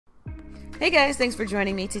Hey guys, thanks for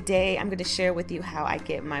joining me today. I'm going to share with you how I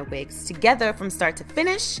get my wigs together from start to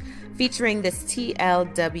finish, featuring this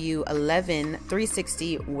TLW11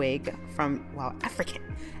 360 wig from WowAfrican.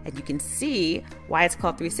 And you can see why it's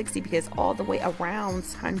called 360 because all the way around,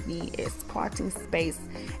 honey, is parting space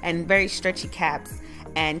and very stretchy caps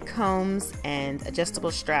and combs and adjustable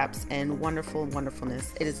straps and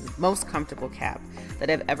wonderfulness. It is the most comfortable cap that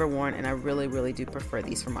I've ever worn, and I really do prefer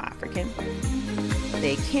these from WowAfrican.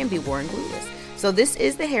 They can be worn glueless. So this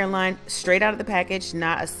is the hairline straight out of the package,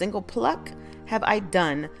 not a single pluck have I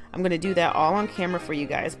done. I'm going to do that all on camera for you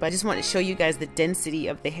guys, but I just want to show you guys the density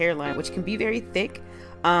of the hairline, which can be very thick.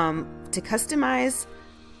 To customize,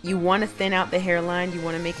 you want to thin out the hairline. You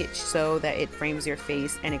want to make it so that it frames your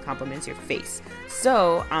face and it complements your face.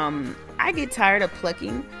 So I get tired of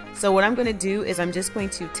plucking. So what I'm going to do is I'm just going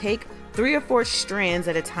to take 3 or 4 strands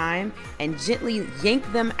at a time and gently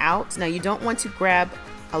yank them out. Now you don't want to grab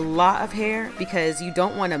a lot of hair because you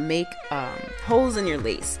don't want to make holes in your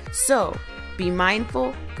lace. So be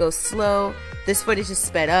mindful, go slow. This footage is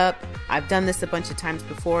sped up. I've done this a bunch of times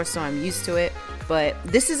before, so I'm used to it. But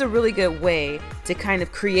this is a really good way to kind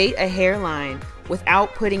of create a hairline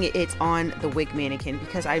without putting it on the wig mannequin,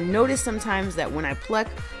 because I've noticed sometimes that when I pluck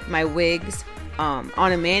my wigs on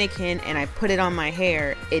a mannequin and I put it on my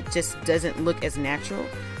hair, it just doesn't look as natural.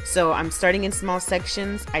 So I'm starting in small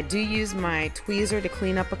sections. I do use my tweezer to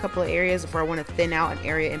clean up a couple of areas if I want to thin out an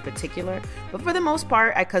area in particular. But for the most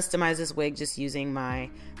part, I customize this wig just using my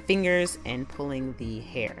fingers and pulling the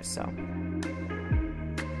hair. So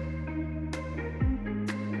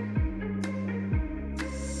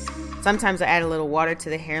sometimes I add a little water to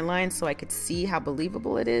the hairline so I could see how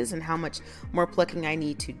believable it is and how much more plucking I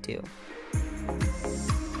need to do.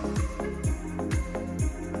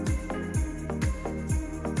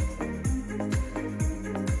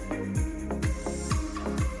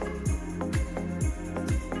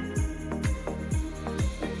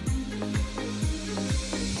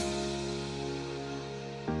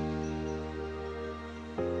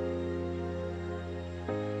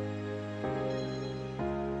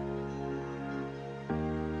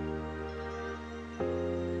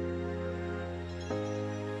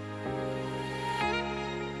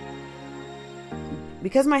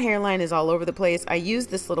 Because my hairline is all over the place, I use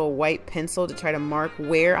this little white pencil to try to mark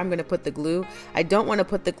where I'm going to put the glue. I don't want to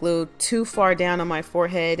put the glue too far down on my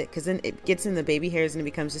forehead because then it gets in the baby hairs and it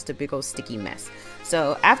becomes just a big old sticky mess.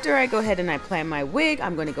 So after I go ahead and I apply my wig,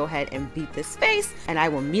 I'm going to go ahead and beat this face, and I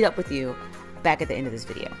will meet up with you back at the end of this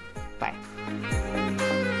video. Bye.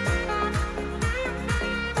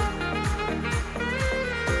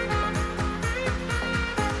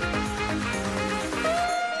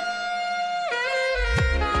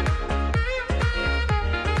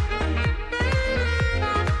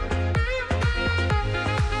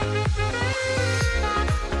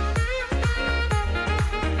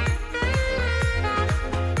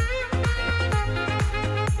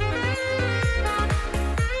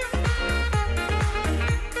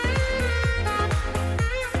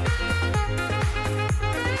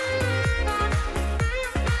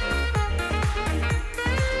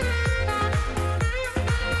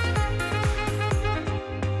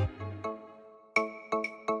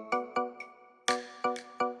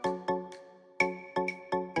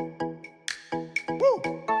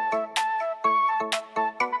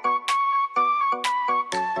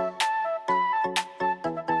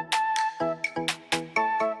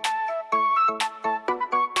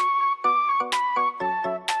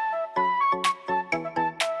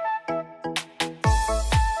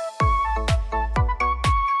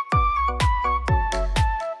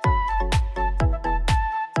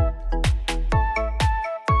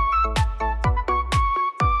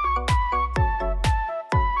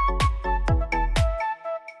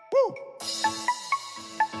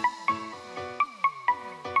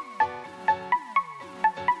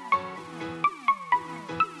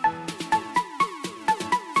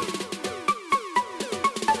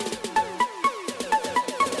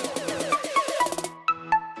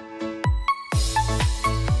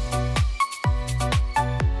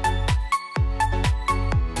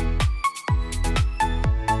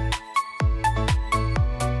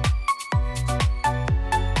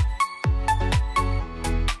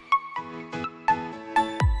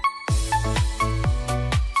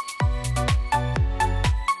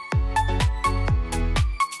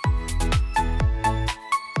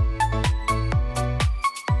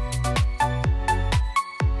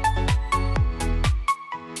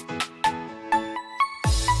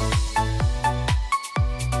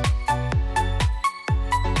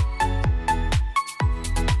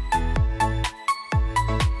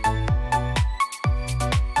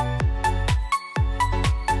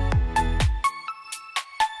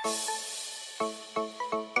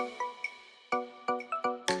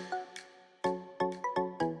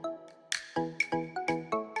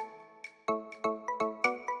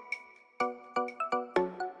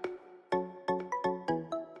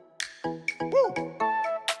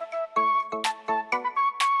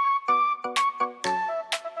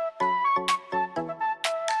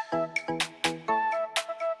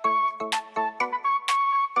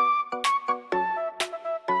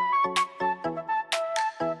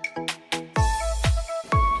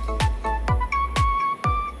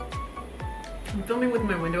 filming with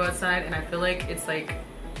my window outside and I feel like it's like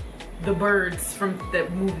the birds from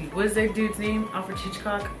that movie. What is that dude's name? Alfred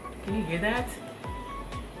Hitchcock? Can you hear that?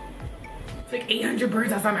 It's like 800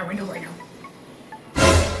 birds outside my window right now.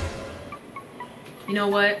 You know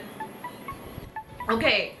what?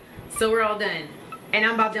 Okay, so we're all done. And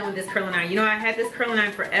I'm about done with this curling iron. You know, I had this curling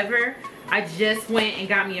iron forever. I just went and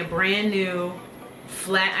got me a brand new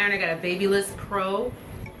flat iron. I got a Babyless Pro.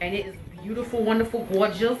 And it is beautiful, wonderful,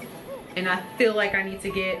 gorgeous. And I feel like I need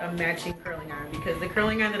to get a matching curling iron because the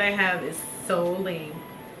curling iron that I have is so lame.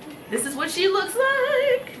 This is what she looks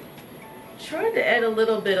like. Tried to add a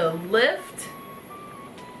little bit of lift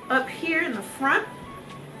up here in the front.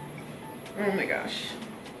 Oh my gosh.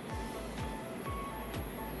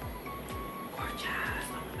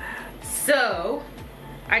 So,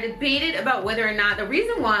 I debated about whether or not, the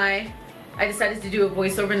reason why I decided to do a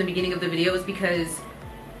voiceover in the beginning of the video is because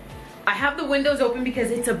I have the windows open because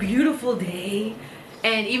it's a beautiful day.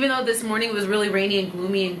 And even though this morning was really rainy and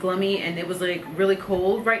gloomy and glummy and it was like really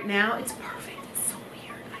cold right now, it's perfect. It's so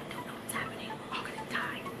weird. I don't know what's happening. We're all gonna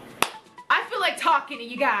die. I feel like talking to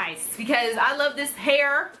you guys because I love this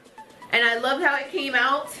hair and I loved how it came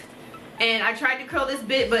out. And I tried to curl this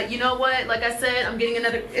bit, but you know what? Like I said, I'm getting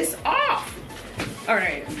another, it's off. All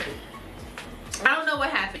right. I don't know what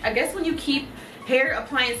happened. I guess when you keep hair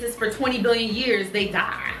appliances for 20 billion years, they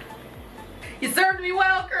die. You served me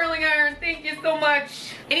well, curling iron. Thank you so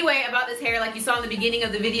much. Anyway, about this hair, like you saw in the beginning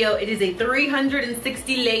of the video, it is a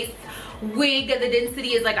 360 lace wig. The density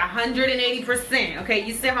is like 180%. Okay,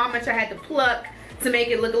 you see how much I had to pluck to make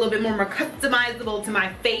it look a little bit more customizable to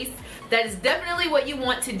my face. That is definitely what you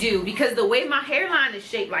want to do because the way my hairline is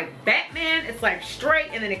shaped like Batman, it's like straight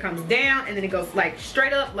and then it comes down and then it goes like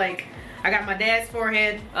straight up like I got my dad's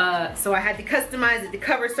forehead. So I had to customize it to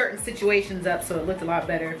cover certain situations up so it looked a lot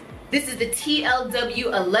better. This is the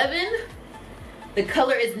TLW11. The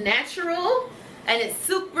color is natural and it's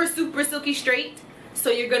super, super silky straight. So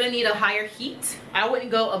you're gonna need a higher heat. I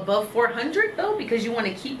wouldn't go above 400 though because you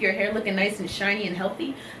wanna keep your hair looking nice and shiny and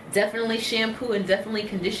healthy. Definitely shampoo and definitely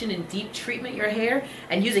condition and deep treatment your hair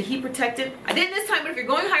and use a heat protectant. I didn't this time, but if you're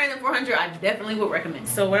going higher than 400, I definitely would recommend.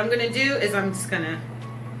 So what I'm gonna do is I'm just gonna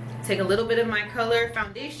take a little bit of my color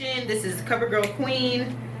foundation. This is CoverGirl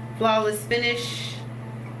Queen, Flawless Finish.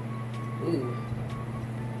 Ooh,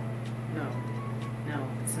 no,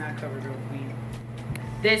 it's not CoverGirl Queen.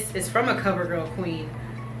 This is from a CoverGirl Queen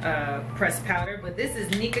pressed powder, but this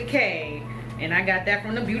is Nika K, and I got that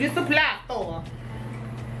from the beauty supply store.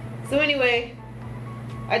 So anyway,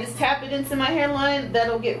 I just tap it into my hairline.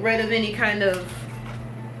 That'll get rid of any kind of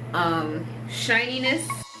shininess.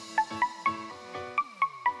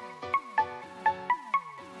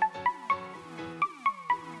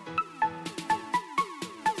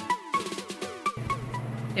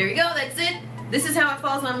 There we go, that's it. This is how it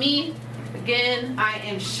falls on me. Again, I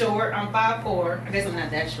am short, I'm 5'4". I guess I'm not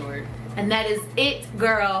that short. And that is it,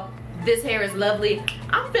 girl. This hair is lovely.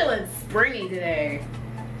 I'm feeling springy today.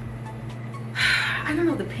 I don't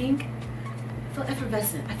know, the pink, I feel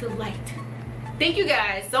effervescent, I feel light. Thank you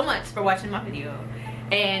guys so much for watching my video.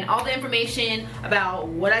 And all the information about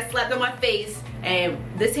what I slapped on my face and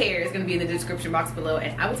this hair is gonna be in the description box below.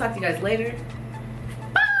 And I will talk to you guys later.